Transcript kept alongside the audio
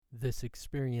This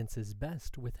experience is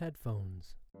best with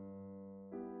headphones.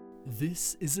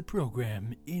 This is a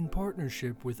program in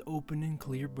partnership with Open and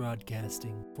Clear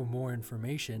Broadcasting. For more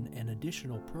information and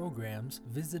additional programs,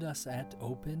 visit us at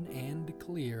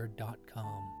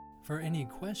openandclear.com. For any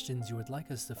questions you would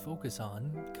like us to focus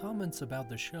on, comments about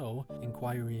the show,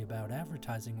 inquiry about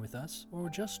advertising with us, or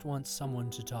just want someone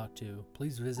to talk to,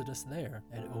 please visit us there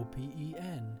at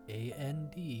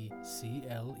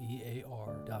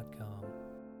openandclear.com.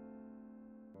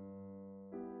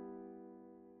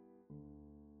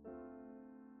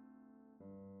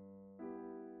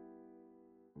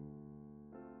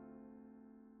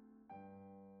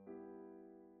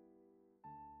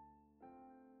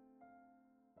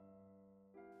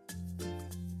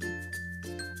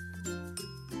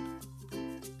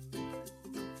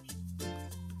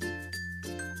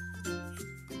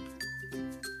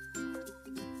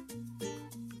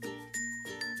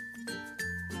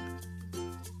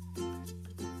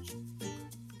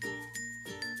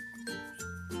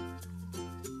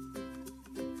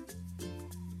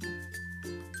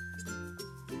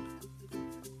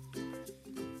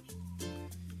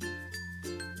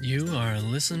 You are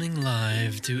listening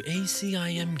live to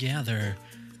ACIMGather,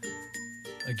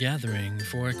 a gathering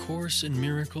for A Course in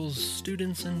Miracles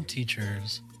students and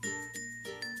teachers.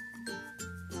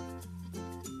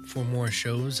 For more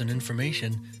shows and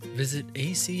information, visit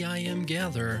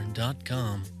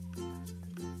ACIMGather.com.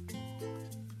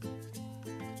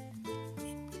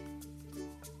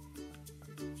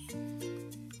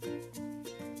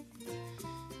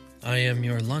 I am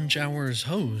your lunch hours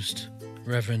host,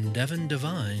 Reverend Devin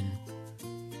Devine,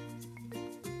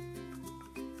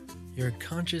 your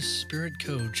conscious spirit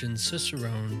coach and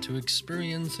cicerone to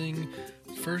experiencing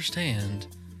firsthand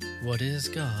what is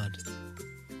God.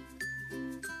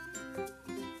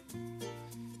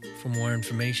 For more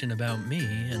information about me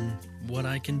and what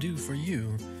I can do for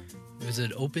you, visit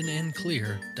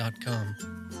openandclear.com.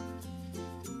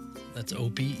 That's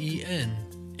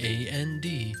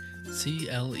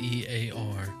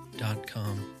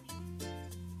openandclear.com.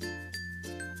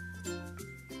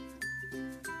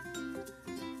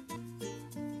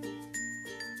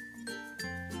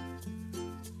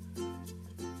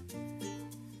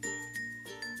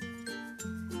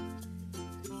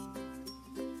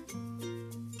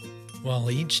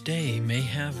 While each day may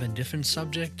have a different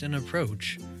subject and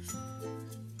approach,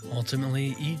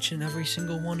 ultimately each and every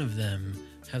single one of them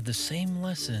have the same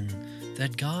lesson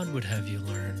that God would have you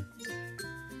learn.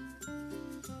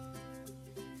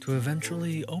 To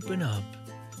eventually open up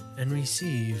and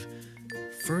receive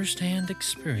first-hand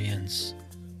experience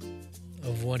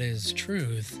of what is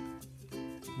truth,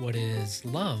 what is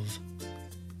love,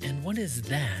 and what is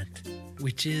that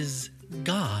which is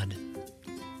God.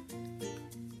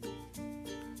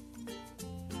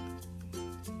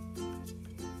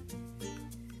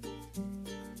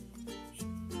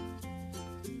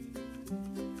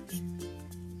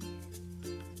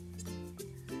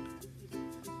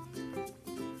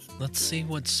 Let's see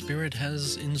what Spirit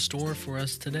has in store for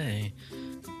us today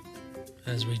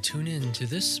as we tune in to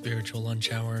this spiritual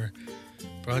lunch hour,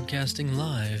 broadcasting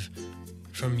live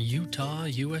from Utah,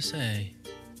 USA.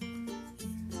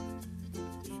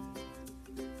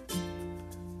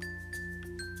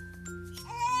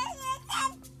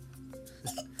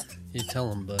 You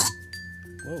tell him, bud.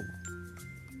 Whoa.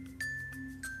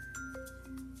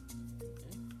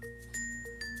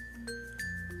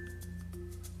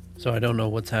 So I don't know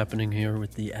what's happening here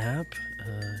with the app.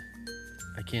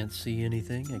 I can't see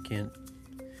anything. I can't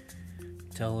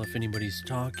tell if anybody's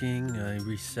talking. I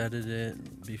resetted it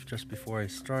just before I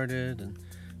started, and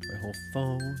my whole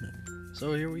phone. And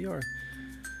so here we are.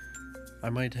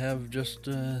 I might have just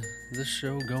this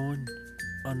show going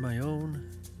on my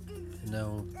own.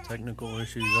 No technical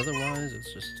issues otherwise.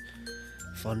 It's just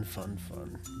fun.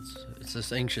 It's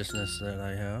this anxiousness that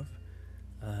I have.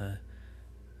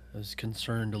 I was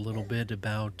concerned a little bit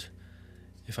about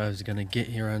if I was going to get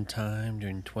here on time.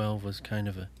 Doing 12 was kind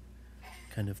of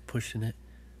pushing it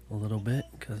a little bit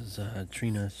because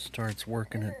Trina starts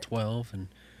working at 12, and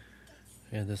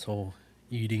we had this whole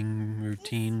eating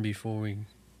routine before we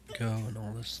go and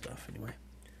all this stuff. Anyway,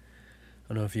 I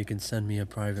don't know if you can send me a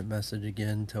private message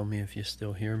again. Tell me if you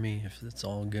still hear me, if it's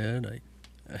all good.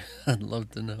 I'd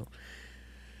love to know.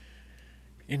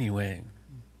 Anyway.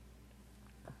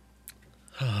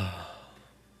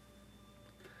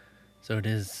 So it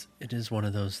is one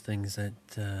of those things that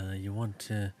you want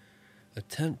to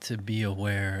attempt to be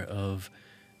aware of,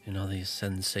 these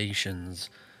sensations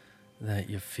that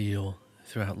you feel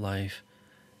throughout life,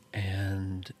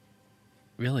 and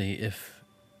really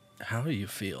how you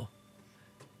feel.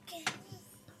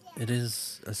 it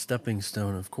is a stepping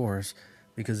stone, of course,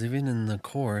 because even in the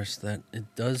course that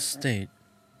it does state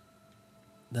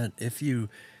that if you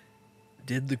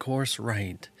did the course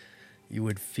right, you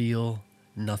would feel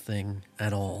nothing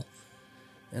at all.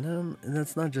 And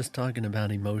that's not just talking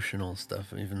about emotional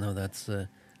stuff, even though that's a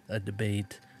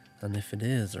debate on if it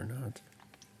is or not.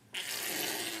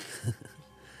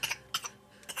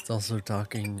 It's also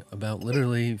talking about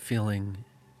literally feeling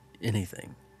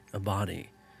anything, a body,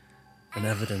 an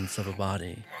evidence of a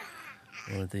body,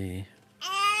 or the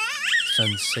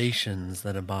sensations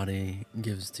that a body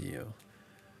gives to you.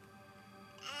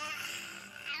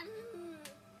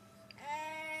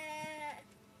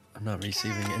 I'm not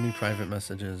receiving any private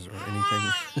messages or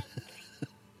anything.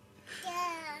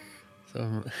 So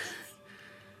I'm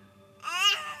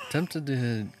tempted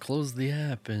to close the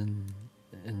app and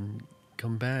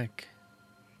come back.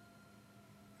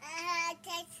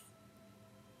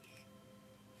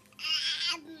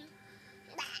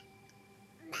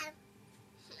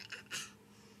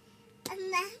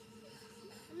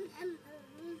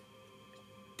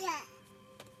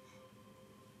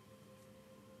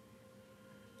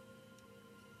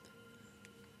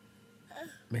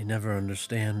 May never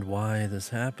understand why this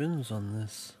happens on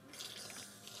this,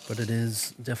 but it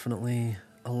is definitely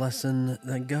a lesson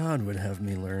that God would have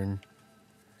me learn.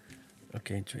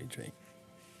 Okay, Trey.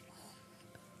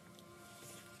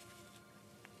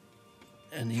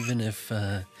 And even if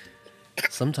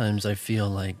sometimes I feel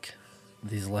like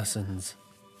these lessons,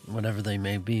 whatever they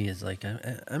may be, is like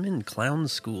I'm in clown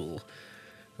school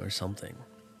or something.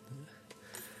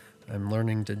 I'm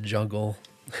learning to juggle.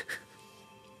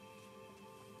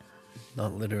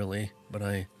 Not literally, but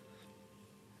I'm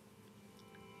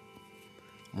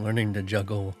learning to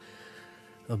juggle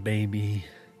a baby,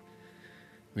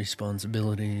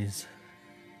 responsibilities,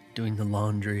 doing the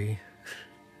laundry,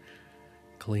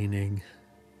 cleaning.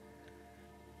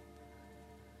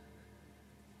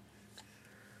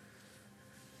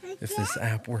 If this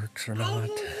app works or not.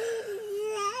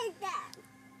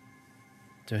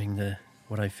 Doing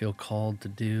what I feel called to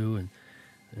do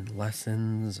and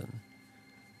lessons and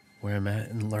where I'm at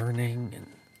in learning and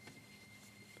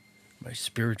my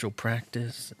spiritual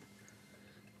practice. It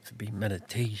could be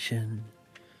meditation,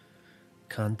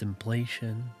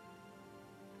 contemplation.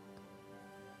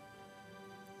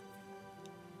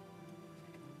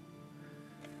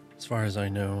 As far as I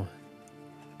know,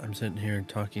 I'm sitting here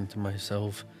talking to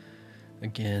myself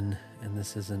again, and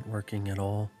this isn't working at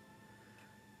all.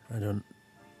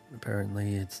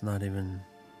 Apparently it's not even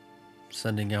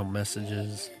sending out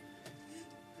messages.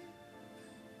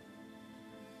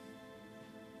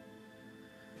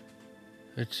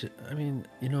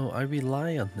 I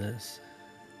rely on this.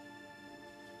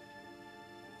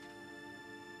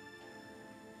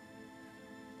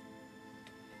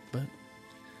 But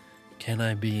can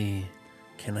I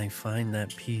find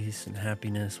that peace and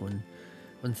happiness when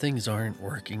things aren't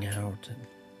working out? And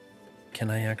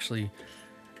can I actually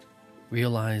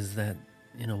realize that,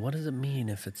 what does it mean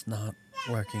if it's not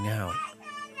working out?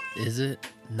 Is it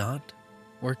not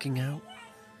working out?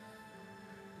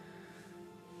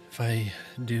 If I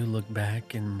do look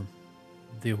back in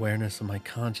the awareness of my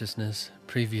consciousness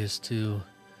previous to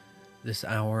this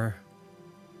hour,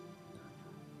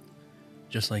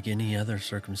 just like any other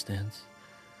circumstance,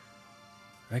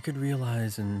 I could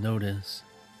realize and notice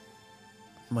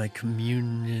my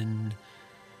communion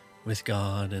with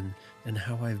God and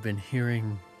how I've been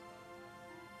hearing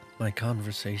my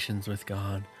conversations with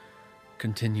God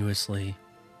continuously.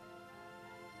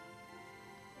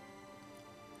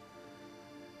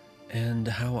 And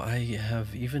how I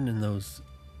have, even in those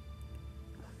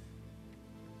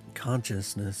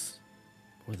consciousness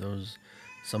or those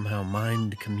somehow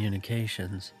mind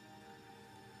communications,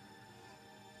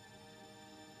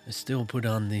 I still put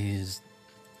on these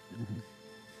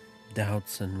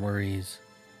doubts and worries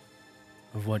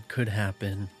of what could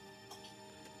happen,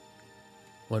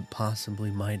 what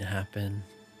possibly might happen,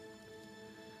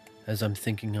 as I'm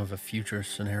thinking of a future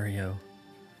scenario.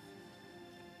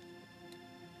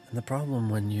 And the problem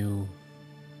when you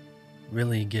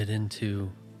really get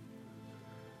into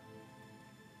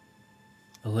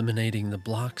eliminating the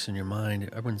blocks in your mind,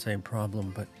 I wouldn't say a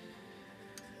problem, but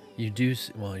you do,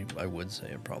 I would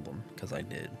say a problem, because I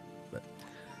did, but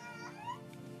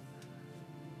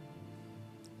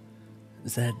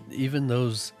is that even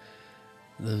those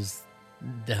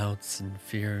doubts and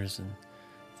fears and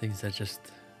things that just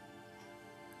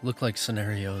look like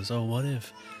scenarios. Oh, what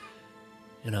if,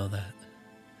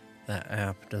 that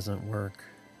app doesn't work?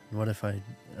 And what if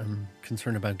I'm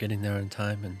concerned about getting there in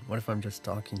time? And what if I'm just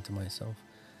talking to myself?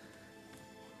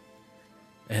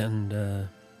 And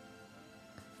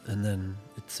And then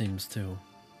it seems to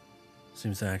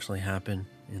actually happen,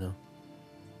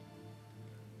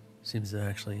 seems to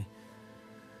actually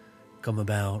come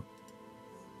about.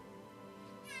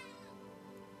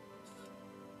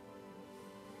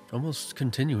 Almost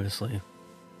continuously.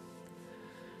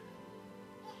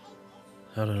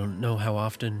 I don't know how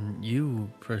often you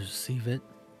perceive it,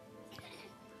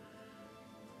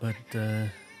 but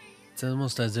it's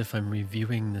almost as if I'm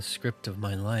reviewing the script of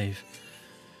my life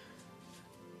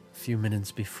a few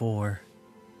minutes before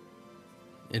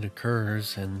it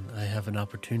occurs, and I have an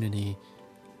opportunity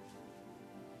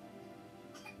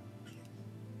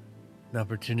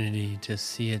to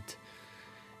see it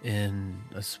in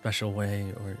a special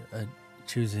way, or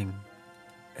choosing,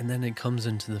 and then it comes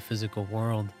into the physical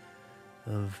world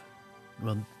of,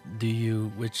 well, do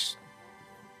you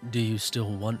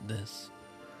still want this?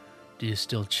 Do you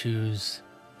still choose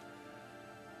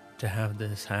to have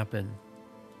this happen?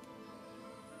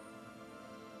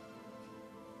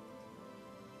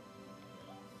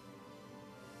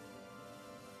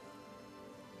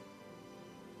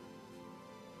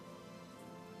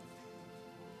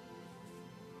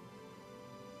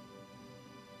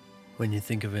 When you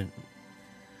think of it,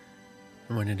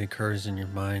 when it occurs in your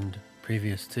mind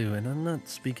previous to, and I'm not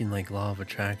speaking like law of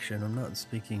attraction, I'm not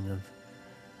speaking of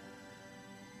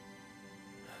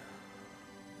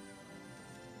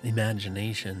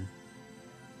imagination.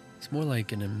 It's more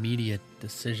like an immediate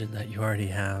decision that you already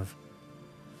have.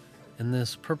 And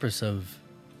this purpose of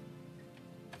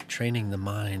training the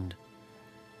mind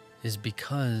is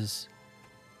because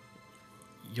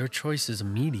your choice is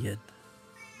immediate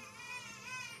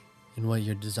in what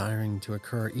you're desiring to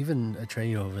occur. Even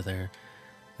Atreyu over there,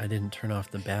 I didn't turn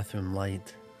off the bathroom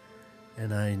light,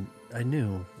 and I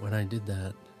knew when I did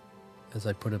that, as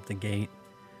I put up the gate,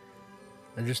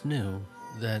 I just knew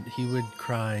that he would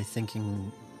cry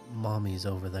thinking mommy's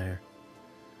over there.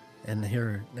 And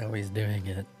here, now he's doing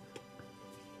it.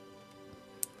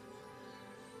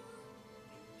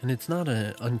 And it's not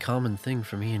an uncommon thing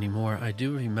for me anymore. I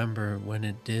do remember when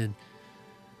it did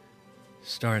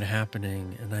start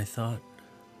happening, and I thought,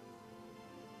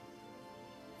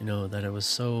 that it was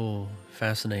so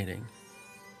fascinating.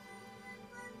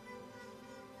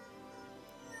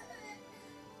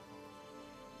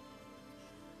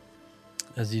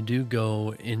 As you do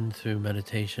go in through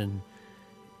meditation,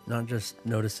 not just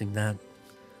noticing that,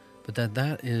 but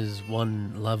that is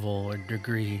one level or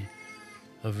degree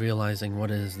of realizing what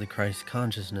is the Christ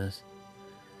consciousness.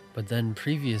 But then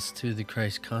previous to the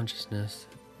Christ consciousness,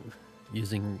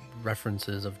 using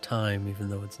references of time, even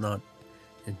though it's not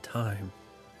in time,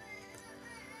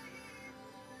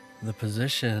 the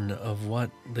position of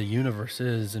what the universe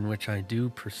is, in which I do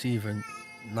perceive, and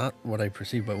not what I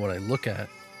perceive, but what I look at,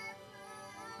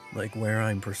 like where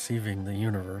I'm perceiving the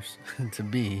universe to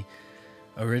be,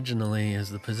 originally is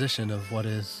the position of what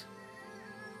is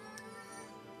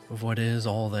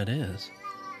all that is,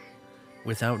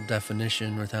 without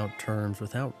definition, without terms,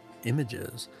 without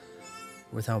images,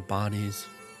 without bodies.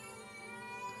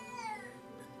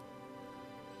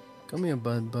 Come here,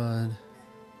 bud.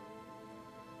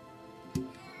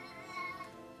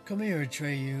 Come here,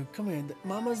 Atreyu. Come here.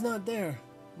 Mama's not there.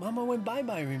 Mama went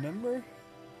bye-bye, remember?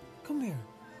 Come here.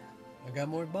 I got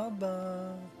more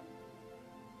Baba.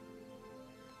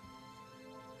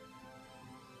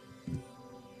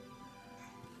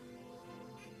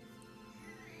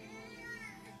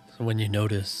 So when you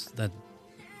notice that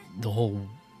the whole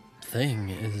thing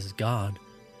is God,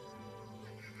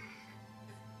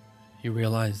 you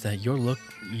realize that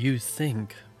you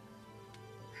think,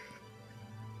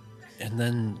 and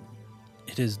then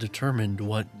it is determined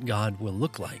what God will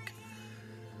look like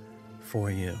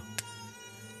for you.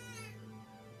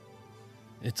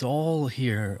 It's all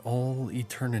here, all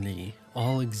eternity,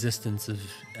 all existence of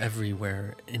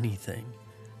everywhere, anything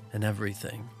and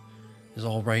everything is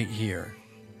all right here.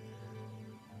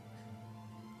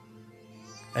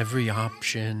 Every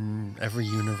option, every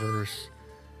universe,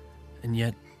 and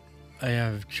yet I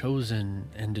have chosen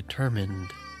and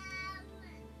determined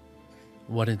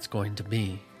what it's going to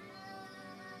be.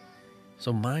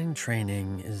 So mind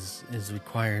training is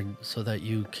required so that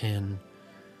you can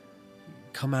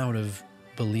come out of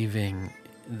believing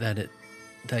that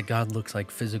God looks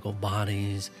like physical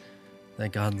bodies,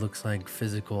 that God looks like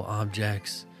physical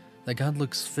objects, that God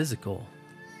looks physical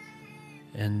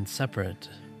and separate.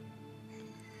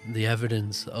 The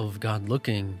evidence of God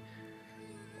looking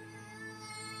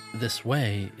this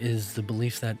way is the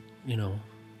belief that,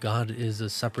 God is a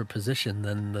separate position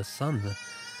than the Son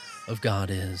of God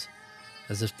is,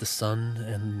 as if the Son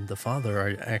and the Father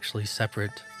are actually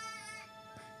separate.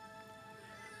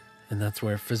 And that's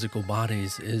where physical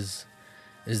bodies is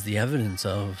the evidence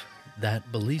of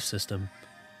that belief system.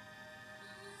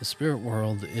 The spirit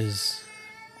world is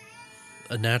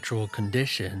a natural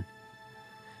condition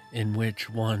in which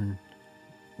one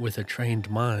with a trained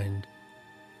mind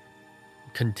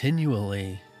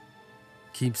continually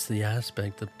keeps the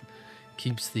aspect,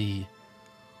 keeps the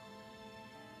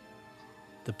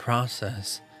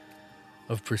process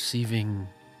of perceiving,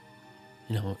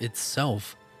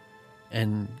 itself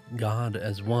and God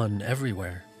as one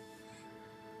everywhere.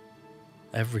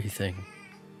 Everything.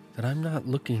 That I'm not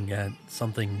looking at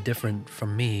something different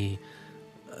from me.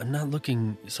 I'm not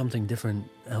looking something different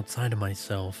outside of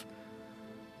myself.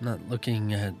 I'm not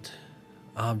looking at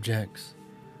objects.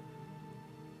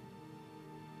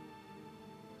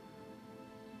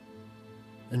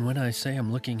 And when I say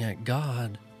I'm looking at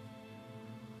God,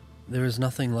 there is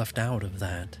nothing left out of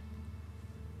that.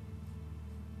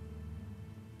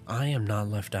 I am not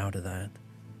left out of that.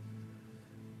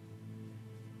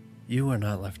 You are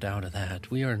not left out of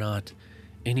that. We are not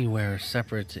anywhere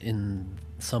separate in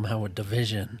somehow a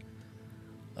division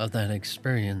of that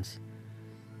experience,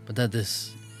 but that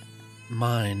this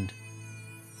mind,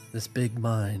 this big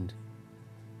mind,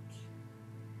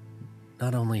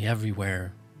 not only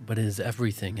everywhere, but is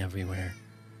everything everywhere,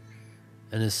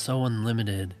 and is so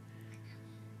unlimited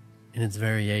in its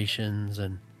variations,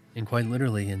 and quite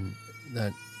literally in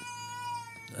that,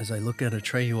 as I look at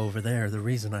Atreyu over there, the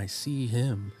reason I see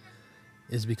him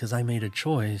is because I made a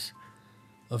choice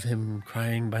of him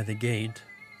crying by the gate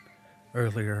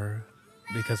earlier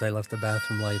because I left the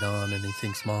bathroom light on and he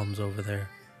thinks Mom's over there.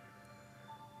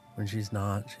 When she's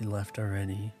not, she left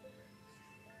already.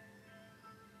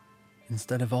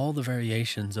 Instead of all the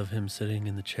variations of him sitting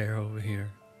in the chair over here,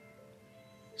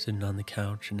 sitting on the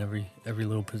couch in every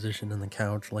little position on the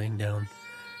couch, laying down,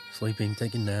 sleeping,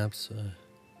 taking naps,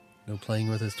 playing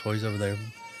with his toys over there,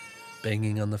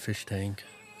 banging on the fish tank,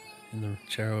 in the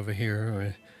chair over here,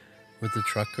 or with the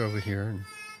truck over here, and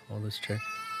all this chair.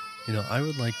 I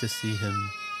would like to see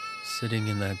him sitting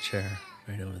in that chair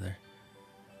right over there.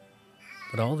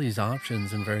 But all these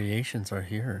options and variations are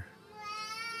here.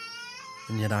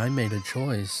 And yet I made a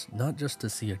choice not just to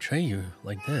see Atreyu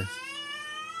like this,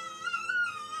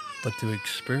 but to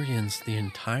experience the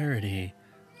entirety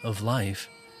of life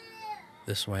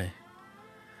this way.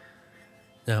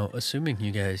 Now, assuming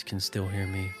you guys can still hear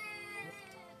me,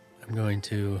 I'm going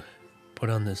to put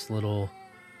on this little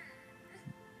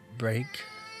break,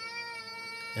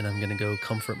 and I'm going to go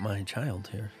comfort my child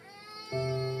here.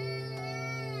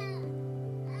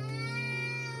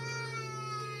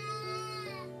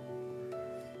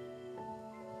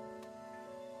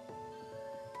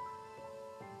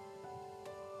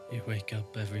 You wake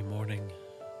up every morning.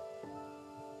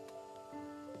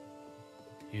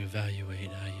 You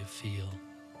evaluate how you feel.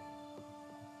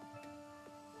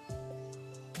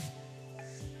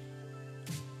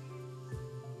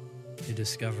 You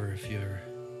discover if you're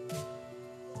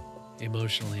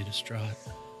emotionally distraught,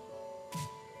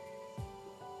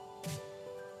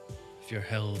 if your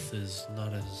health is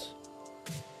not as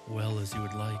well as you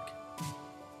would like.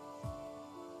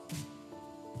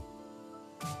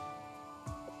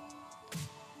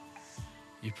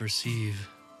 You perceive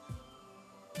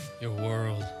your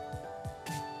world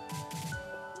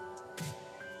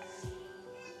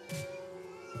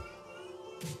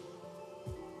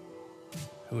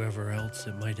whoever else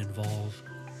it might involve.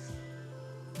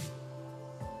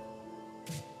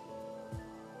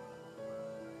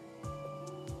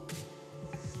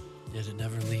 Yet it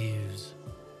never leaves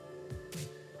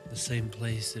the same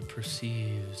place it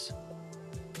perceives.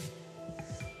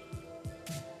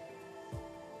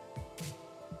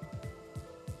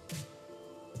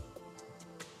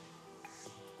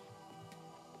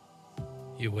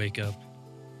 You wake up,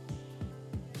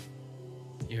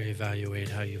 you evaluate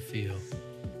how you feel.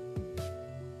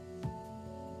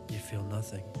 You feel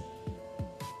nothing.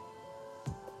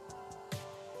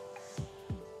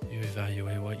 You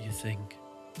evaluate what you think.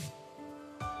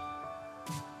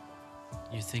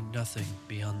 You think nothing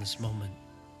beyond this moment.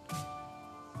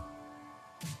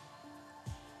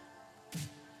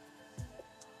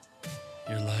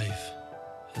 Your life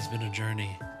has been a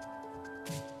journey.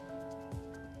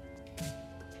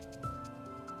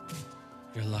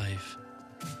 Your life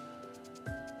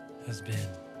has been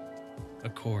a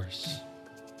course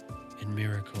in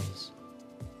miracles.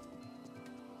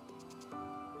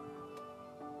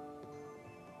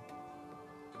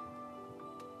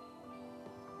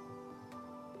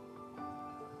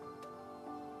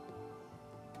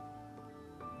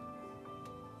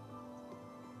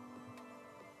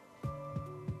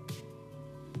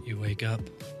 You wake up.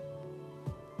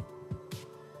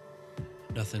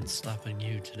 Nothing's stopping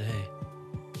you today.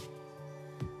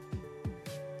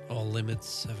 All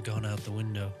limits have gone out the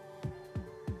window.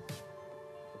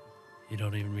 You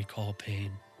don't even recall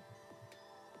pain.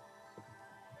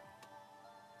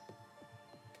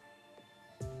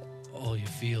 All you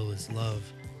feel is love.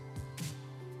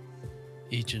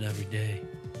 Each and every day.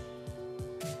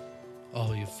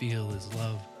 All you feel is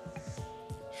love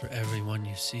for everyone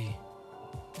you see.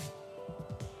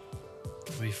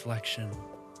 A reflection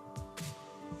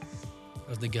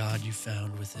of the God you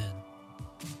found within.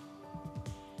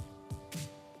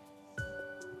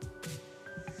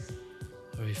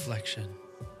 A reflection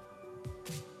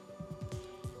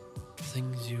of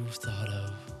things you've thought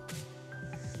of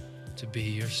to be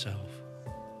yourself.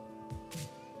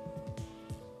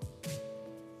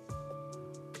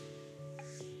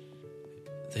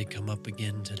 They come up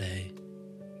again today.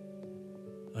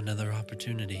 Another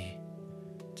opportunity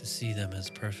to see them as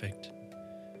perfect,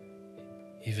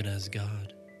 even as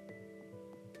God,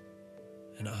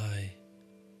 and I,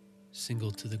 single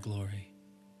to the glory.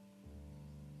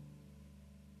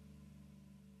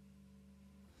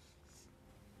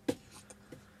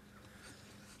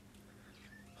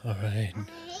 All right.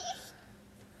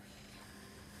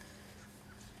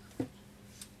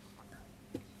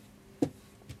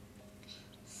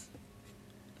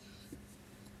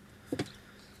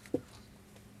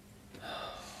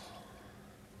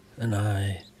 And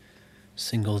I,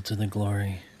 single to the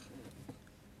glory.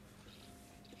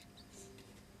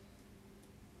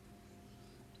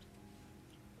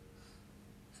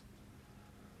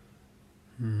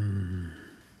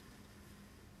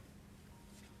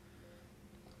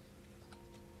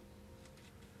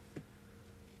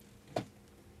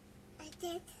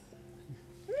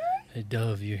 Hey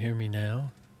Dove, you hear me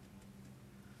now?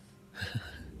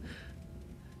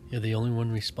 You're the only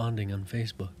one responding on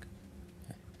Facebook.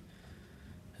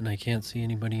 And I can't see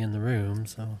anybody in the room,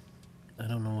 so I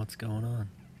don't know what's going on.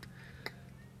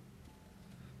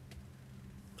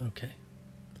 Okay.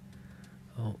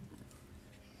 Oh.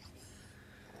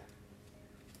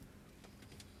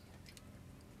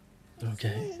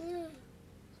 Okay.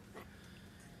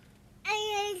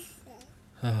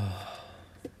 Oh.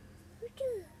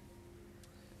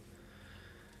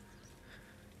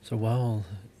 So while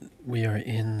we are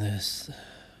in this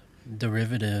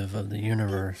derivative of the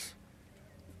universe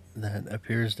that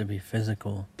appears to be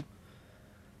physical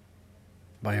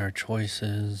by our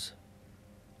choices,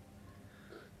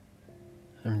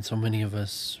 I mean, so many of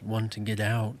us want to get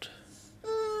out,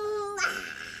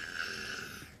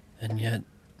 and yet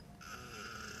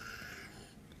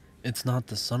it's not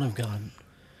the Son of God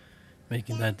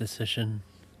making that decision.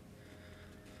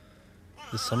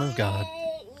 The Son of God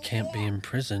can't be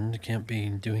imprisoned, can't be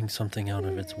doing something out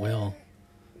of its will.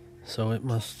 So it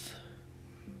must,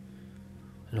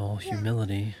 in all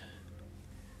humility,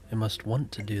 it must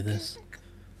want to do this.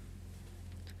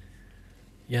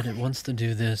 Yet it wants to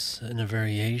do this in a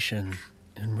variation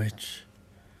in which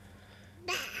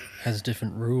has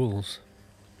different rules.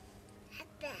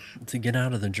 To get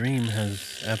out of the dream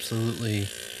has absolutely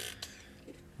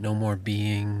no more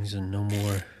beings and no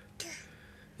more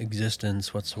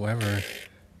existence whatsoever.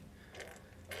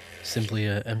 Simply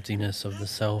an emptiness of the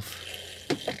self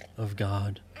of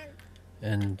God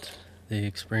and the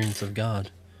experience of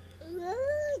God.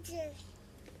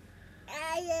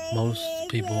 Most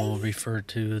people refer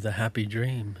to the happy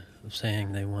dream of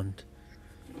saying they want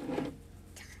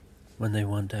when they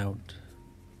want out.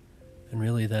 And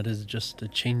really that is just a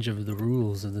change of the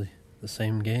rules of the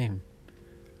same game.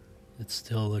 It's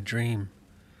still a dream.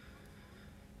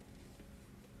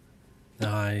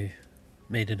 Now I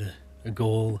made it a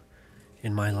goal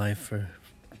in my life for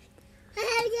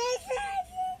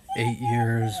 8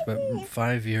 years, but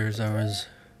 5 years I was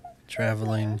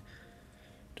traveling,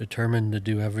 determined to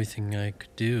do everything I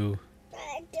could do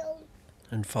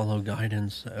and follow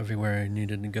guidance everywhere I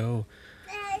needed to go,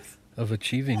 of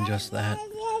achieving just that,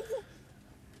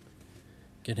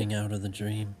 getting out of the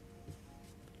dream.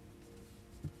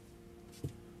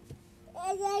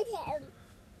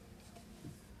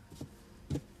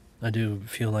 I do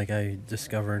feel like I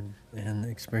discovered and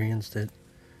experienced it,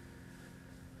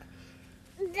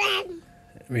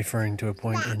 referring to a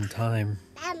point in time.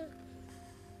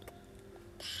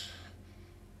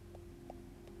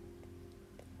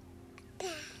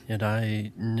 Yet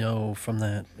I know from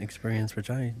that experience,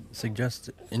 which I suggest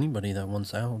anybody that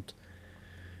wants out,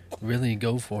 really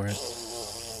go for it.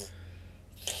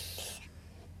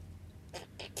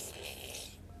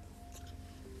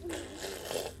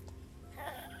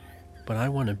 But I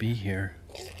want to be here.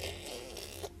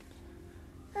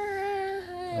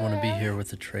 I want to be here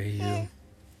with Atreyu.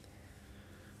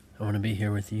 I I want to be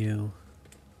here with you,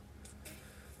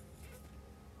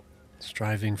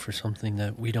 striving for something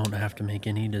that we don't have to make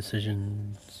any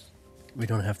decisions. We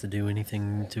don't have to do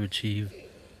anything to achieve.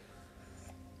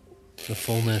 The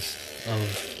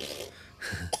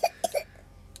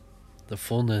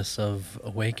fullness of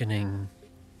awakening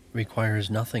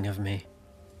requires nothing of me.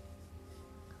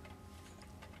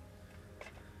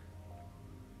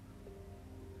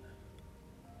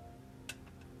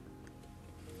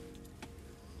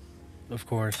 Of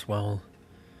course, while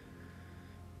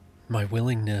my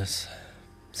willingness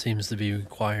seems to be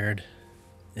required,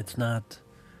 it's not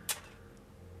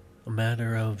a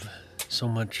matter of so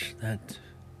much that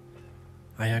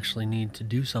I actually need to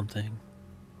do something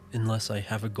unless I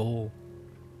have a goal.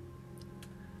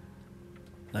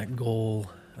 That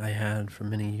goal I had for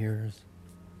many years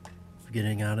of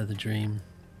getting out of the dream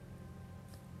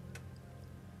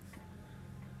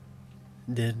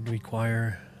did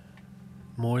require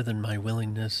more than my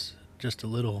willingness, just a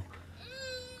little.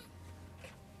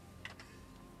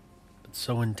 But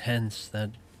so intense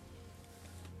that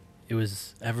it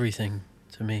was everything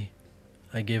to me.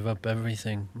 I gave up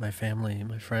everything, my family,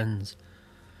 my friends,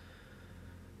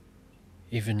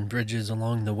 even bridges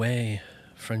along the way,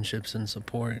 friendships and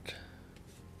support.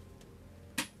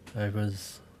 I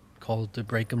was called to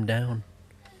break them down,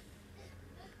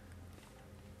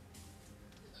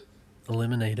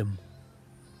 eliminate them.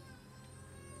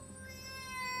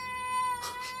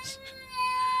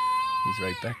 He's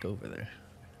right back over there.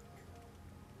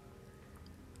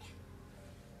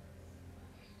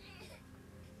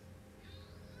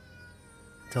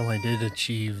 Till I did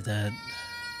achieve that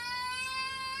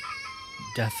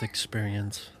death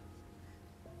experience,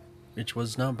 which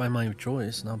was not by my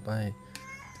choice, not by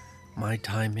my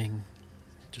timing,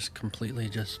 just completely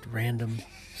just random.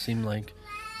 Seemed like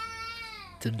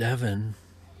to Devin,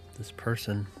 this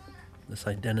person, this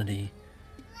identity.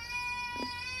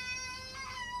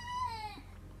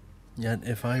 Yet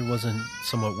if I wasn't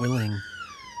somewhat willing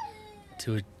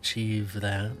to achieve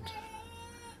that,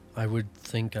 I would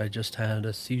think I just had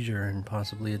a seizure and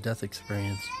possibly a death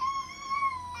experience.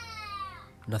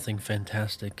 Nothing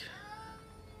fantastic.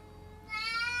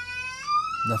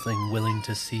 Nothing willing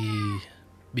to see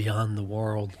beyond the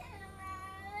world.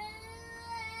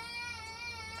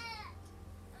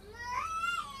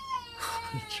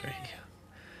 That's right.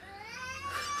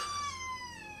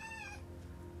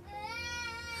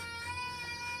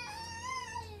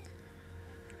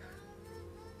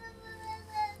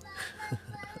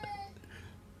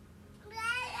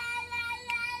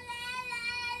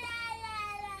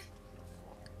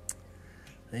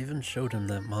 I even showed him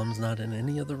that Mom's not in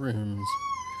any of the rooms.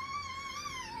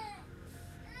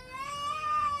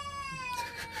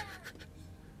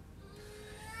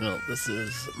 No, this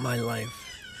is my life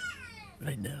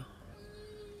right now.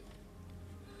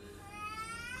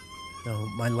 So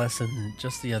my lesson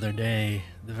just the other day,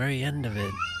 the very end of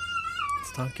it,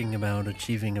 it's talking about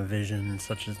achieving a vision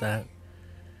such as that.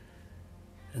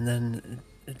 And then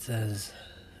it says,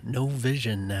 no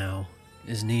vision now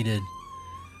is needed,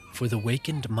 for the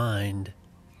wakened mind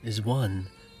is one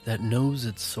that knows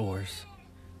its source,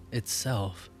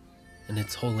 itself, and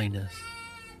its holiness.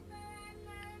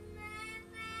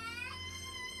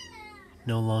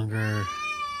 No longer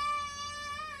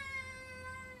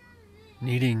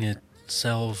needing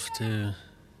itself to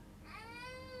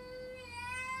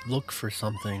look for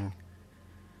something.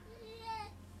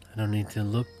 I don't need to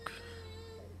look.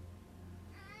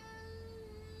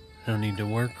 I don't need to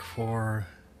work for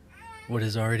what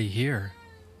is already here.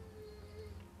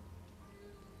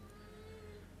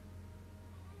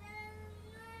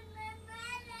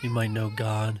 You might know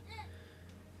God,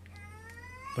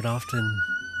 but often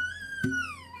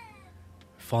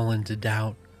fall into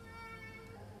doubt,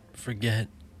 forget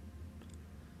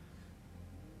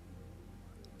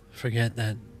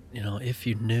that, if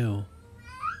you knew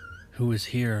who was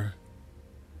here,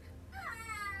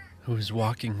 who was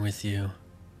walking with you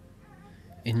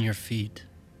in your feet,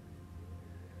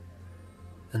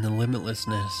 and the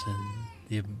limitlessness and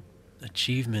the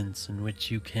achievements in which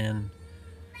you can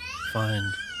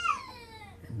find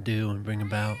and do and bring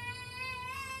about.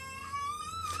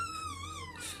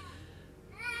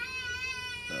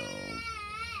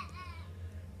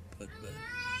 But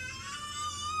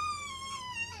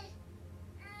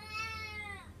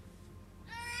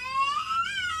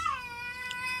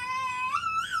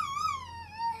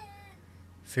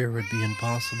fear would be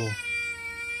impossible.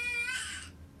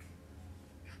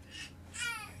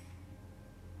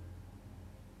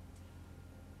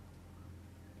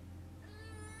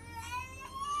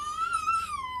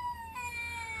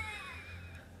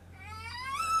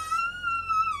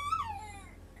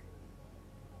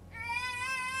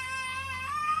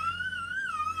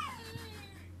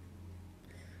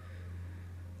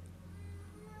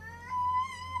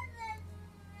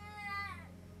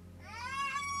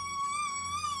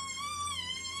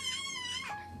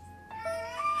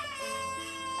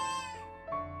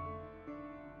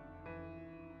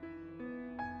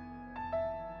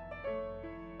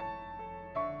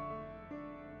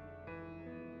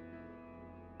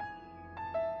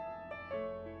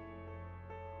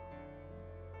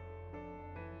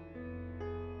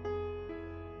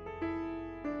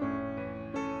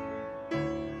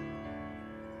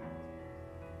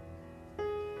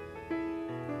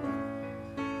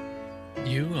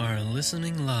 You are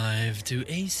listening live to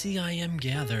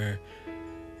ACIMGather,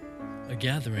 a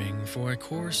gathering for A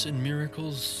Course in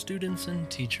Miracles students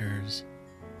and teachers.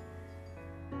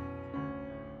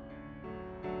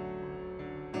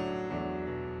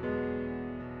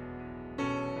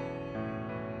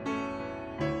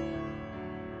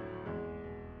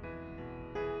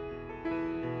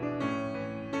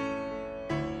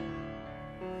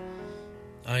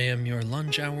 I am your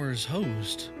lunch hour's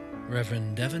host,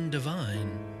 Reverend Devin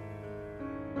Devine,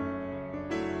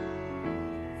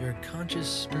 your conscious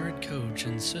spirit coach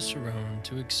and cicerone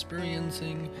to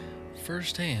experiencing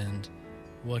firsthand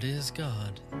what is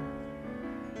God.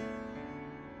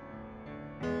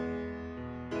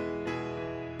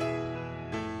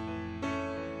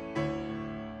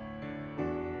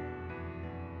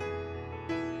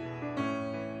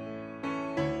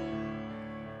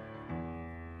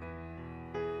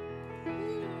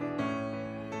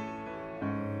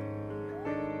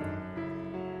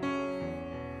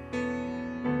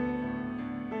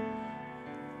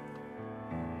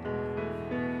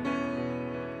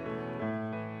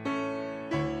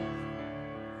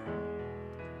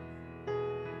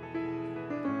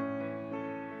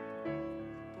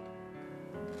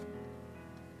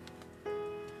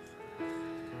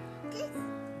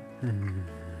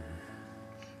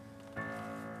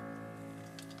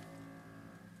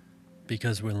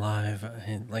 Because we're live,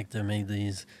 I'd like to make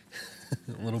these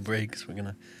little breaks. We're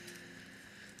gonna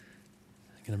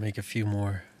make a few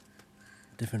more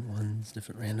different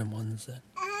random ones that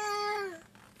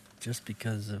just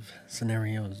because of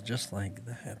scenarios just like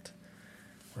that,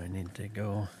 I need to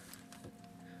go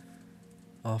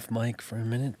off mic for a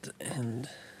minute and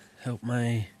help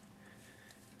my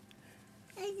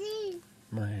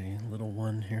little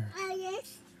one here.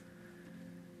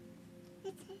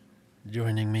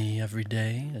 Joining me every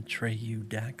day, Atreyu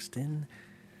Daxton.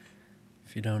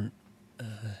 If you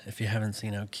haven't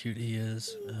seen how cute he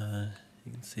is,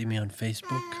 you can see me on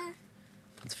Facebook.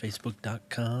 It's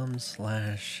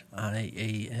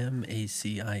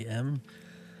facebook.com/IAMACIM.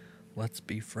 Let's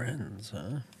be friends,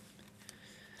 huh?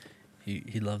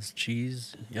 He loves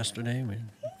cheese. Yesterday,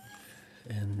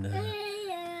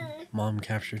 Mom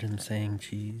captured him saying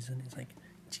cheese, and he's like,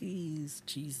 cheese,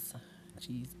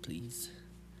 please.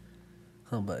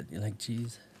 Oh, bud, you like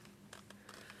cheese?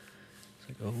 It's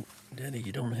like, oh, Daddy,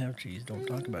 you don't have cheese. Don't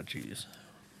talk about cheese.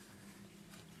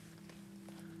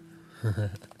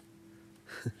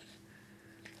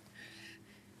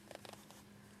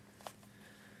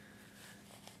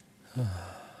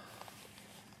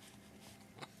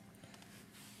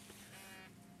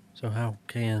 So how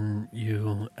can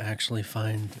you actually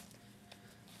find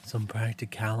some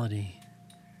practicality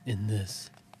in this?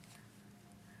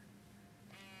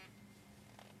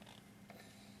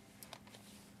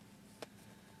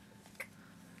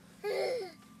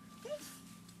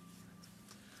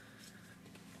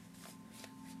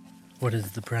 What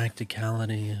is the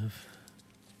practicality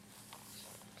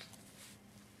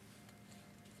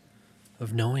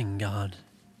of knowing God?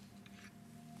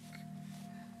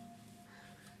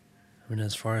 I mean,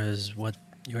 as far as what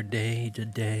your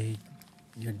day-to-day,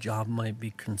 your job might be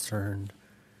concerned,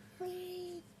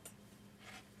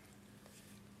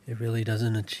 it really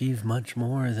doesn't achieve much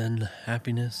more than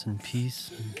happiness and peace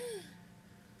and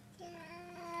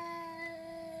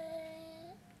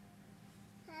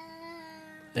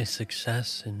a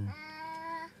success and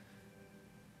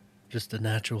just a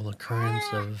natural occurrence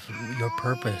of your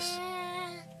purpose.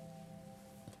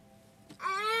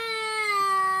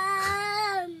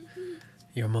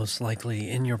 You're most likely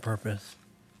in your purpose,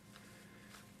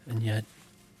 and yet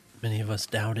many of us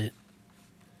doubt it,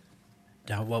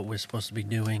 doubt what we're supposed to be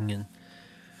doing and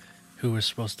who we're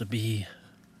supposed to be,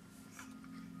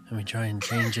 and we try and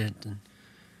change it. And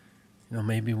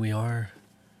maybe we are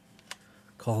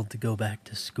called to go back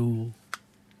to school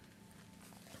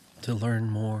to learn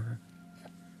more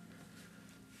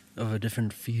of a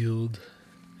different field.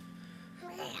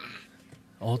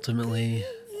 Ultimately,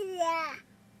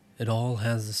 it all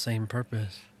has the same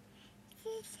purpose.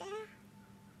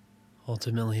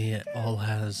 Ultimately, it all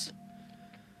has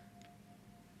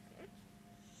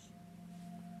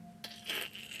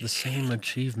the same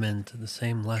achievement, the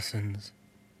same lessons.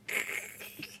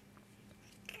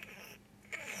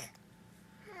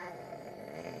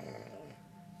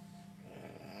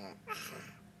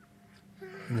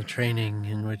 And the training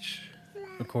in which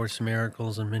A Course in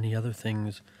Miracles and many other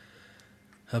things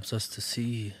helps us to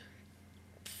see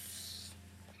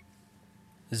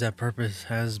is that purpose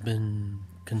has been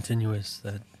continuous,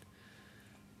 that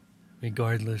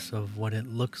regardless of what it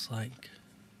looks like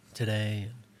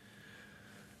today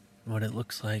and what it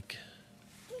looks like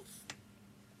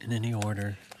in any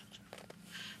order.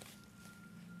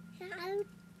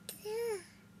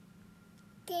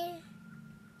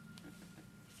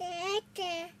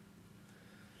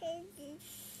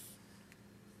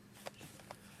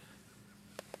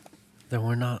 That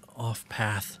we're not off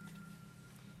path.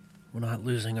 We're not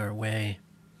losing our way.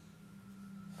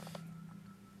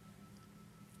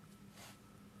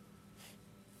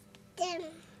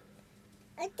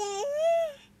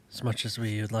 As much as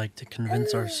we would like to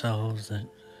convince ourselves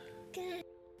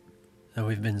that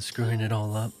we've been screwing it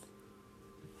all up,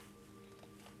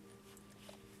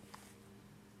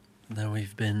 that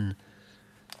we've been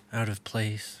out of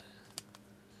place,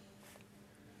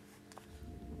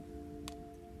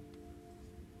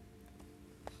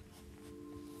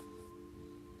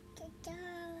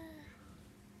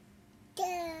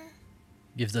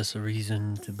 gives us a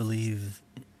reason to believe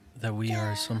that we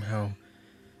are somehow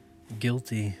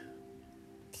guilty.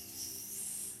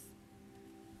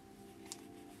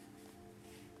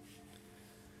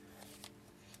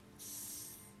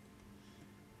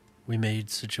 We made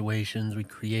situations, we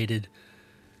created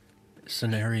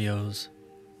scenarios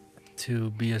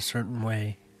to be a certain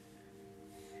way,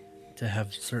 to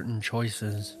have certain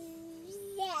choices.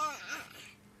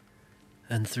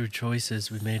 And through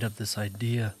choices, we made up this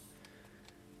idea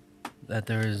that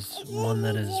there is one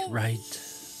that is right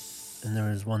and there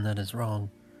is one that is wrong,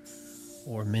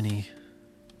 or many,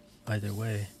 either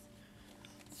way.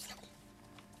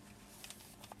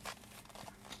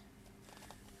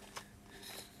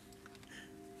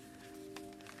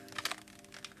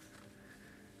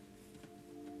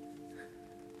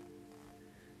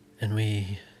 And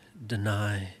we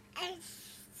deny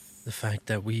the fact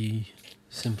that we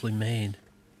simply made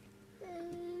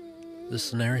the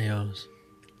scenarios.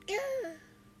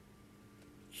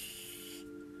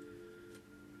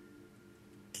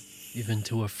 Even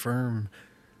to affirm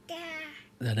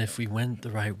that if we went the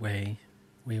right way,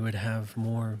 we would have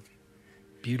more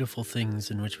beautiful things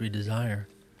in which we desire.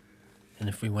 And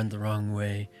if we went the wrong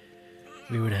way,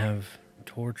 we would have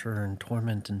torture and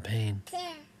torment and pain.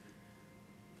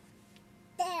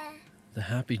 The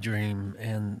happy dream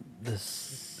and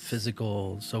this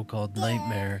physical so-called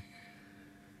nightmare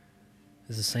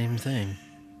is the same thing.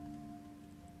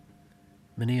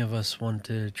 Many of us want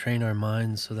to train our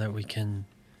minds so that we can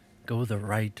go the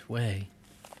right way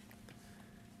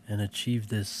and achieve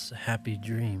this happy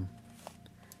dream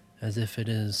as if it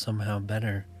is somehow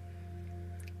better.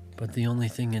 But the only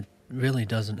thing it really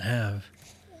doesn't have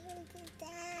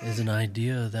is an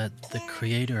idea that the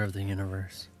creator of the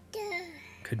universe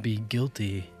could be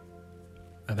guilty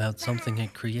about something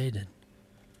it created,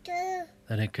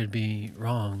 that it could be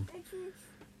wrong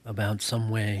about some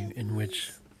way in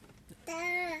which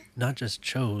not just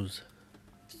chose,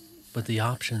 but the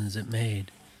options it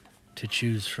made to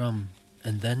choose from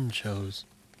and then chose.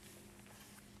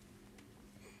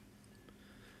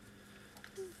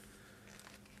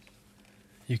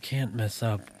 You can't mess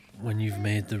up when you've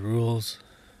made the rules.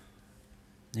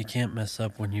 You can't mess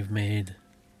up when you've made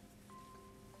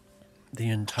the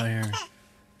entire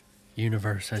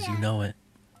universe as you know it.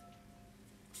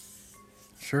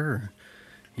 Sure,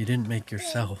 you didn't make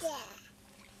yourself.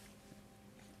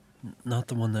 Not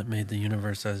the one that made the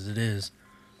universe as it is.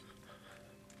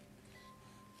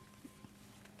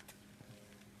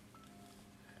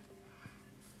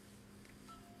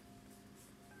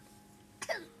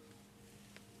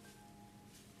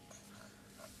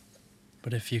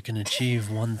 But if you can achieve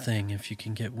one thing, if you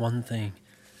can get one thing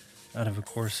out of A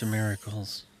Course in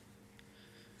Miracles,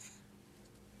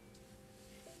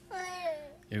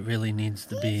 it really needs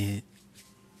to be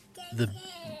the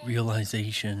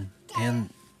realization and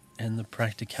the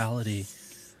practicality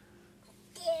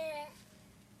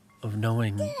of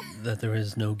knowing that there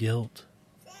is no guilt,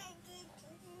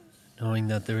 knowing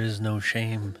that there is no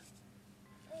shame,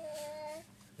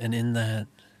 and in that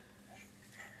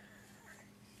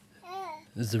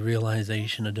is the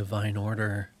realization of divine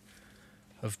order,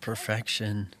 of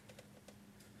perfection,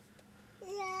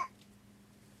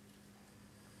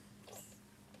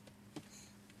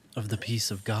 of the peace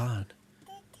of God.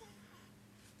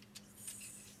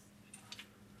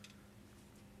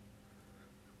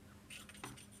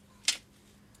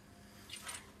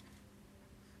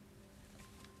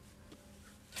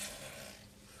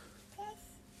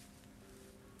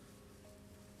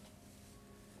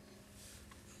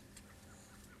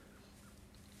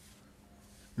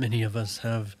 Many of us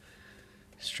have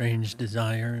strange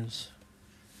desires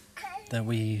that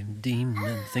we deem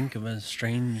and think of as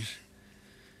strange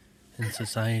in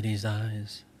society's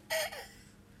eyes.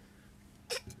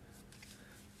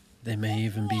 They may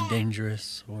even be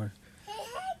dangerous or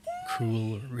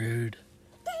cruel or rude.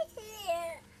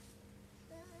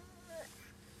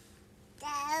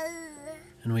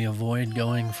 and we avoid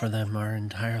going for them our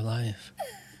entire life.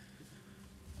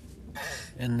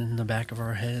 And in the back of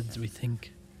our heads, we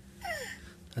think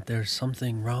that there's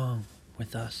something wrong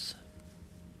with us,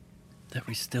 that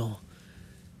we still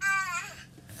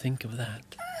think of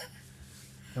that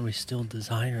we still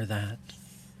desire that,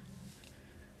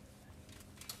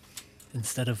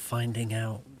 instead of finding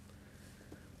out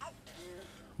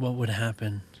what would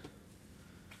happen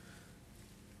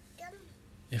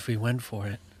if we went for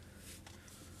it.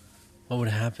 What would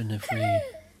happen if we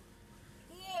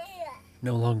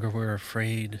no longer were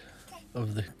afraid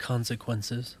of the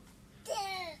consequences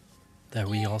that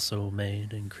we also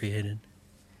made and created?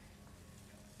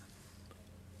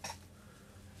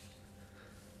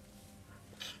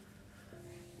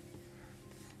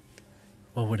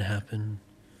 What would happen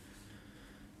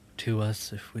to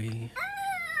us if we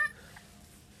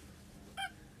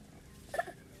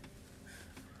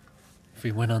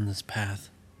went on this path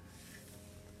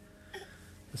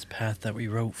that we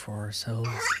wrote for ourselves?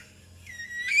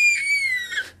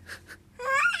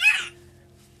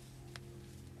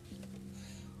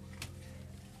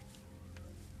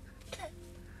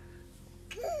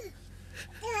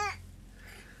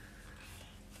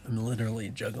 I'm literally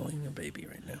juggling a baby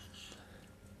right now.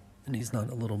 And he's not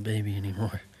a little baby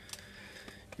anymore.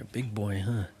 You're a big boy,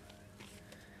 huh?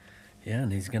 Yeah,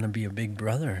 and he's gonna be a big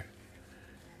brother.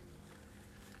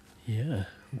 Yeah,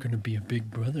 I'm gonna be a big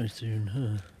brother soon,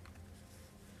 huh?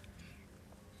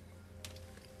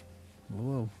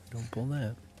 Whoa, don't pull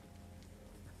that.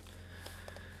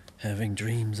 Having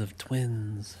dreams of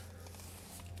twins.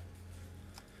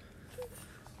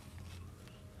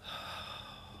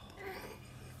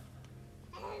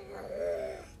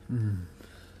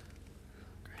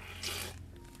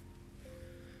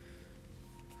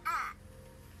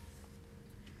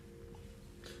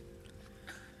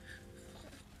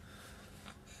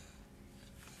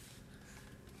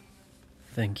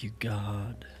 Thank you,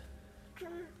 God.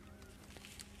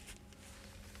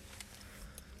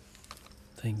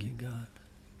 Thank you, God.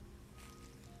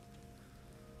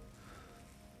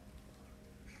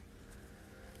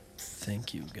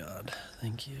 Thank you, God.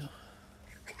 Thank you.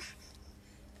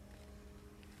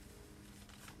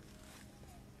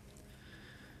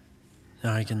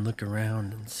 Now I can look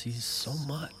around and see so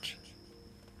much.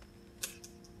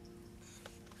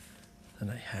 And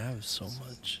I have so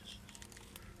much.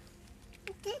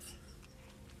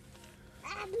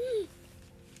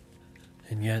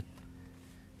 And yet,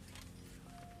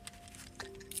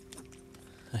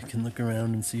 I can look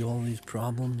around and see all these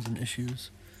problems and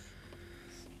issues.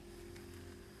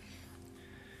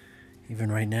 Even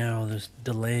right now, there's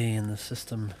delay in the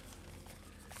system.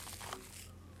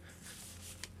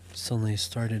 Suddenly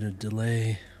started a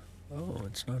delay. Oh,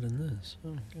 it's not in this.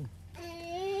 Oh, good.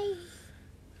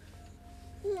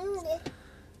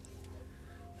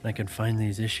 And I can find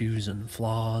these issues and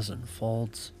flaws and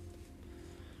faults.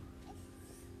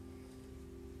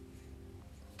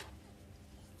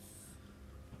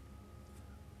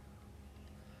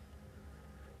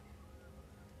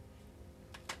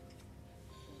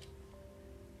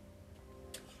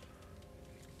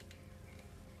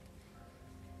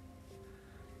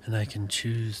 And I can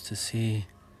choose to see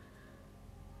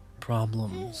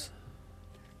problems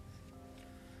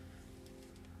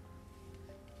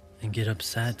and get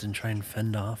upset and try and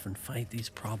fend off and fight these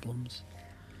problems.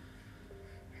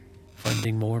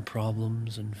 Finding more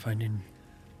problems and finding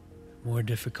more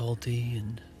difficulty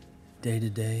and day to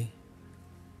day.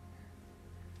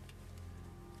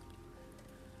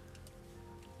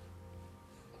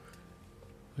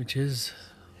 Which is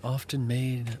often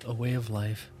made a way of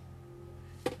life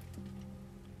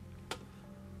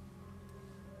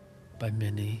by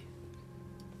many.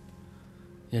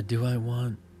 Yeah, do I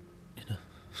want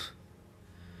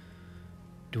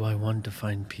to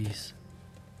find peace?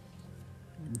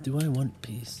 Do I want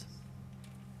peace?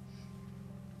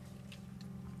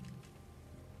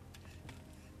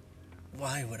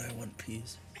 Why would I want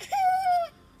peace?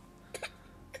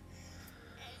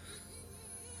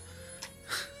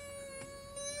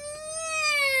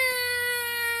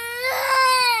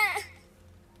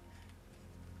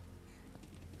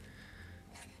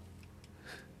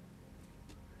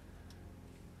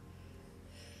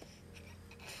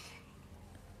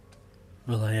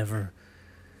 Will I ever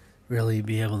really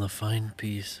be able to find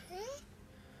peace?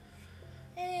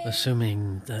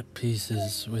 Assuming that peace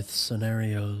is with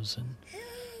scenarios and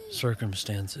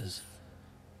circumstances.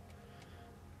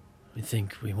 We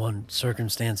think we want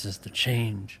circumstances to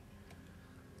change,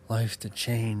 life to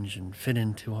change and fit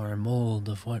into our mold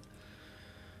of what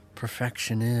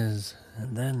perfection is,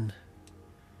 and then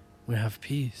we have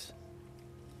peace.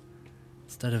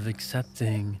 instead of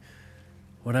accepting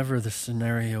whatever the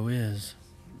scenario is,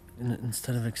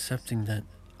 instead of accepting that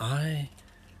I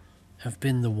have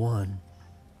been the one.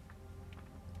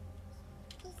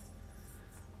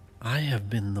 I have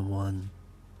been the one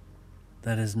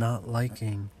that is not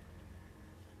liking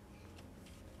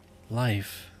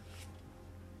life.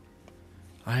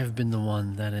 I have been the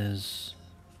one that is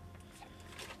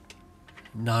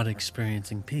not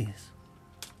experiencing peace.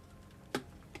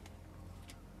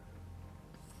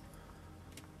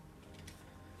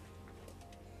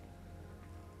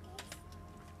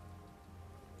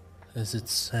 As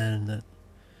it's said that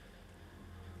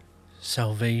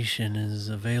salvation is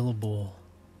available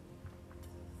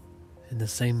in the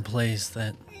same place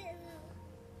that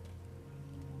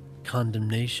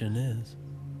condemnation is.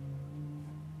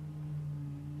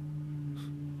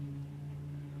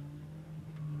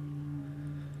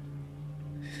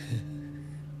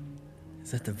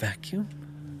 Is that the vacuum?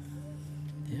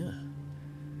 Yeah.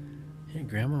 Hey,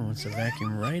 Grandma wants a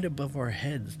vacuum right above our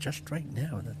heads, just right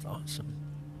now. That's awesome.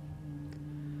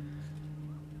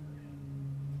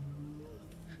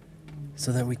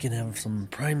 So that we can have some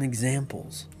prime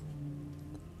examples.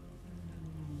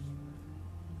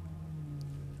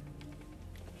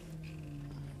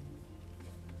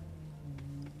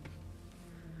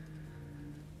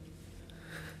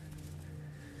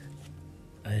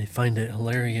 I find it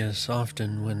hilarious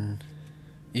often when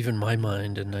even my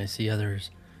mind, and I see others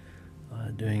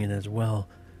doing it as well,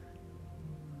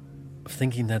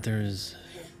 thinking that there's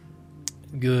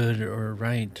good or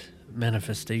right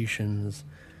manifestations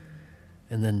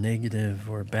and then negative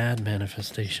or bad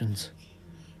manifestations.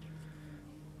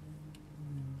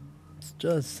 It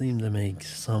does seem to make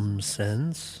some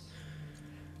sense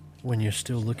when you're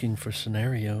still looking for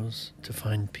scenarios to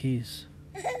find peace.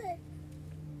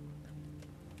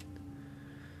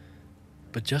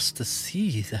 But just to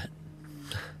see that,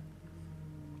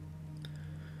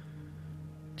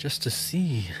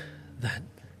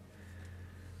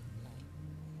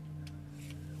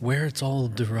 where it's all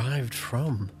derived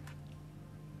from,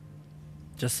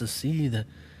 just to see that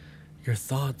your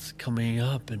thoughts coming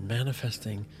up and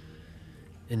manifesting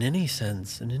in any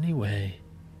sense, in any way,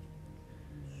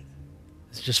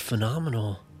 it's just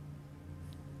phenomenal.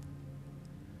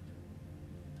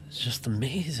 It's just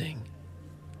amazing.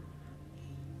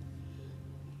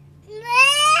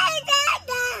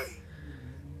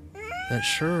 That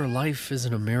sure, life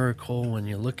isn't a miracle when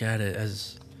you look at it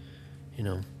as,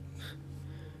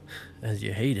 as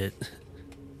you hate it.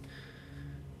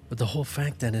 But the whole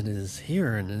fact that it is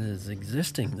here and it is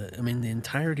existing, the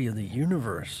entirety of the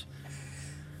universe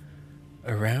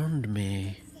around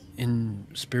me in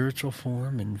spiritual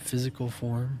form, in physical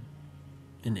form,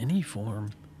 in any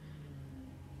form,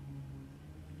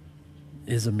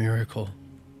 is a miracle.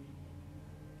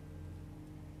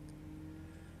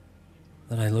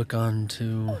 That I look on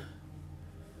to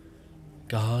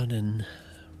God, and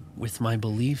with my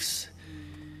beliefs,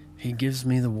 He gives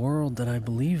me the world that I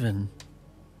believe in.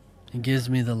 He gives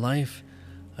me the life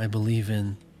I believe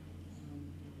in.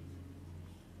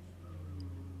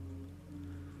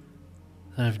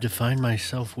 I've defined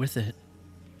myself with it.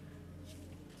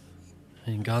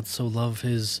 And God so loved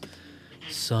His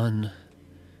Son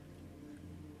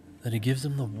that He gives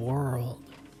Him the world.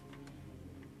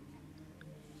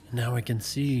 Now I can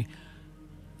see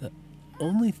the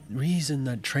only reason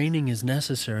that training is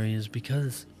necessary is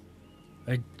because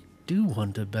I do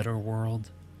want a better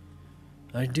world.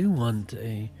 I do want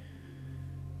a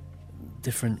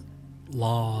different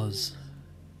laws,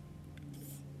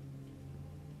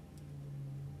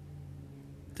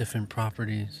 different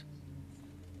properties.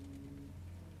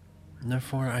 And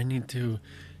therefore, I need to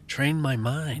train my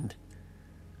mind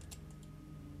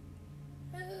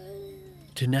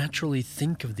to naturally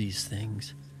think of these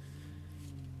things,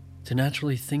 to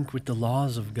naturally think with the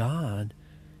laws of God,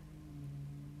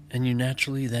 and you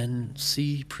naturally then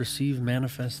see, perceive,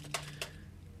 manifest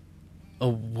a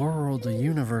world, a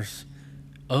universe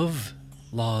of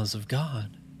laws of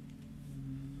God.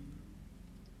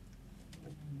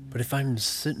 But if I'm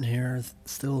sitting here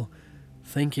still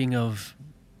thinking of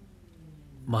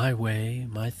my way,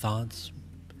 my thoughts,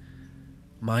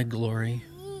 my glory,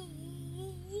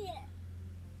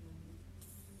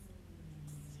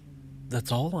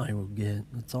 that's all I will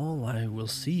get. That's all I will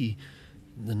see.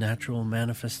 The natural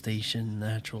manifestation,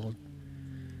 natural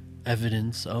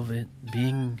evidence of it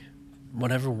being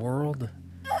whatever world,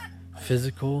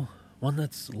 physical, one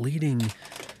that's leading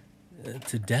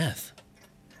to death.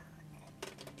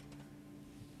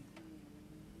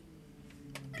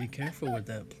 Be careful with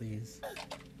that, please.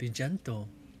 Be gentle.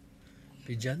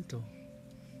 Be gentle.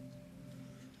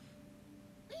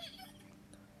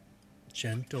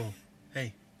 Gentle.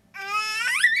 Hey.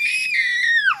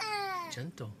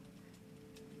 Gentle.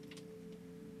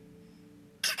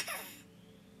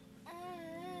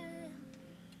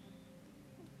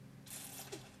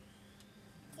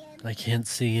 I can't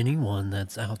see anyone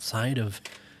that's outside of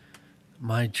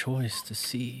my choice to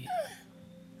see,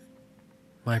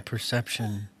 my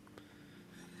perception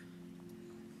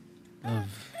of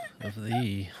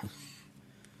thee.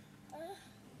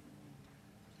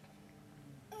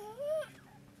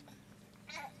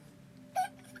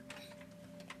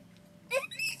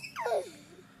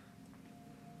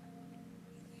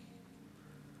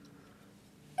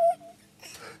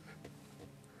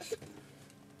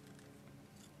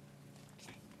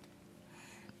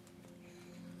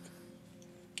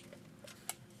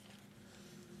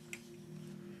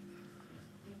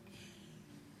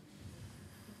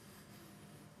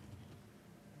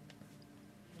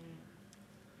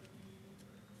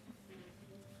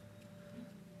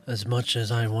 As much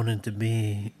as I wanted to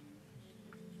be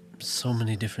so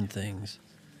many different things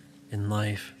in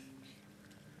life,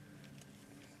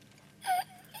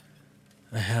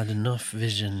 I had enough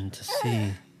vision to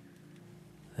see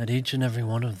that each and every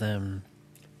one of them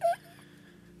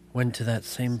went to that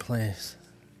same place,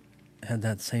 had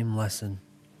that same lesson.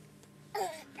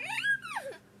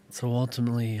 So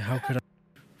ultimately, how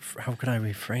could I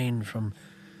refrain from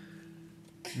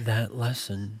that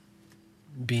lesson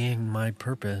being my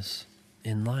purpose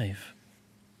in life?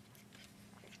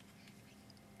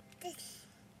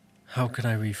 How could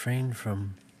I refrain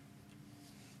from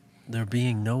there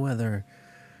being no other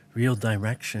real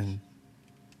direction,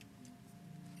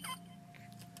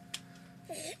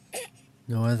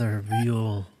 no other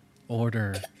real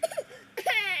order?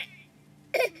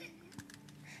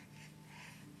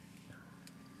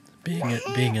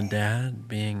 Being a dad,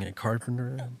 being a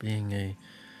carpenter, being a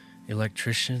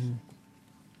electrician,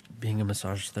 being a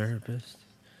massage therapist,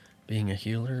 being a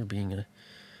healer, being a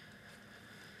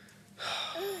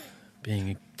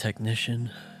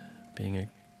technician, being a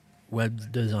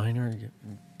web designer,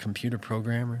 computer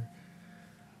programmer,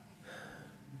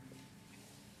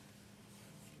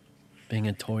 being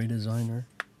a toy designer,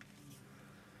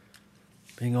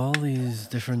 being all these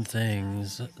different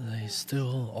things, they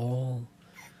still all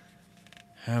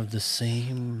have the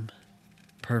same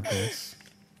purpose.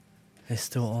 They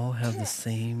still all have the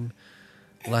same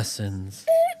lessons.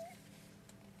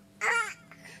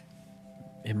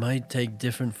 It might take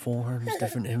different forms,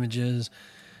 different images,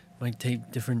 might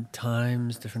take different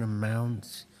times, different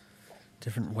amounts,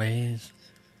 different ways.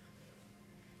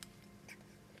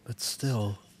 But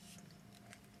still,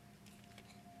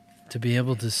 to be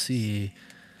able to see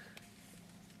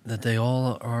that they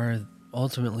all are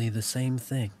ultimately the same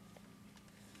thing.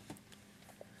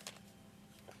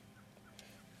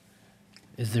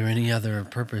 Is there any other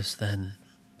purpose then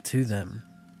to them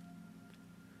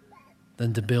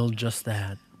than to build just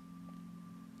that?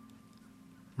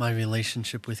 My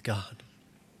relationship with God.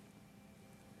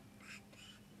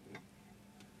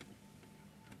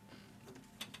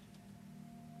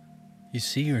 You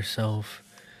see yourself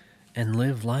and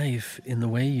live life in the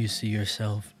way you see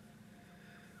yourself.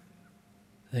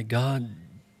 That God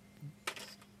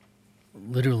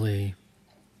literally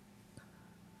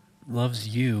loves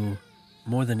you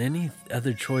more than any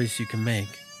other choice you can make.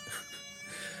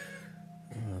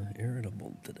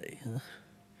 Irritable today, huh?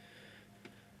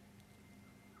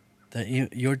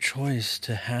 That your choice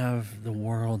to have the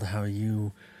world how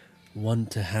you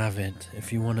want to have it.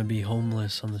 If you want to be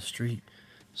homeless on the street,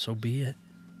 so be it.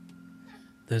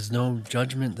 There's no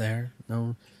judgment there,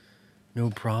 no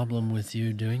problem with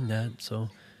you doing that. So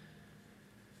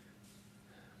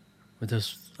with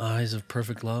those eyes of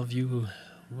perfect love, you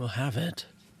will have it.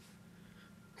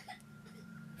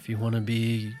 If you want to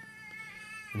be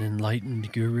an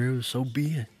enlightened guru, so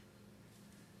be it.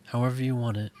 However you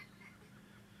want it.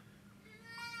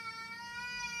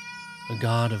 A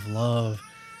God of love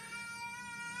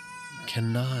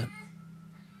cannot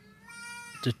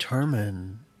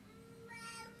determine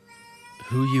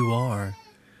who you are,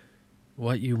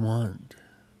 what you want.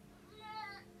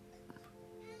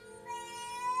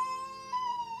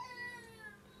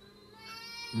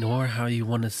 Nor how you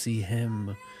want to see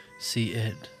him, see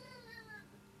it,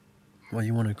 what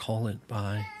you want to call it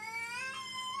by.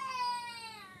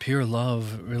 Pure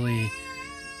love really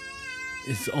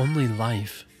is only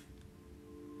life,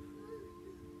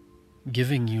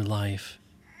 giving you life,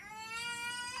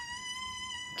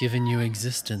 giving you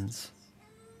existence.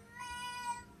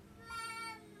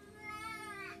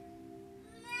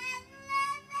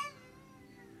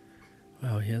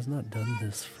 Wow, he has not done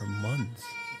this for months.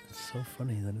 It's so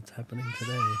funny that it's happening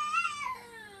today.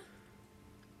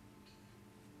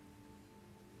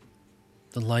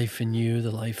 the life in you,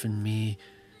 the life in me,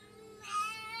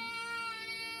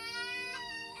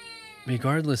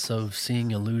 regardless of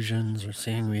seeing illusions or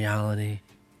seeing reality,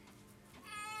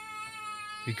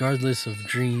 regardless of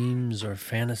dreams or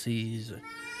fantasies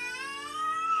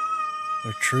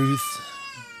or truth,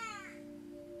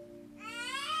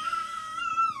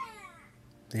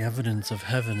 the evidence of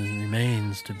heaven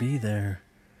remains to be there,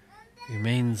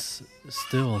 remains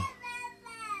still.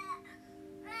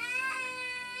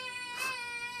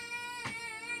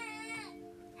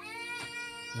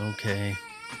 Okay,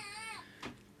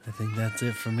 I think that's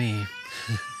it for me.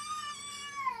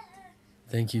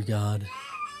 Thank you, God.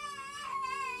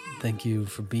 Thank you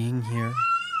for being here.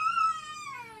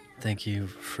 Thank you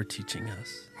for teaching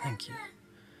us. Thank you.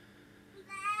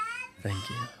 Thank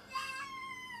you.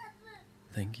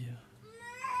 Thank you.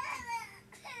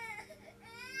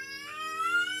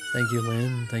 Thank you,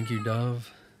 Lynn. Thank you,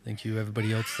 Dove. Thank you,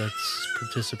 everybody else that's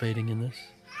participating in this.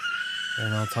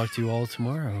 And I'll talk to you all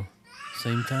tomorrow.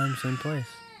 Same time, same place.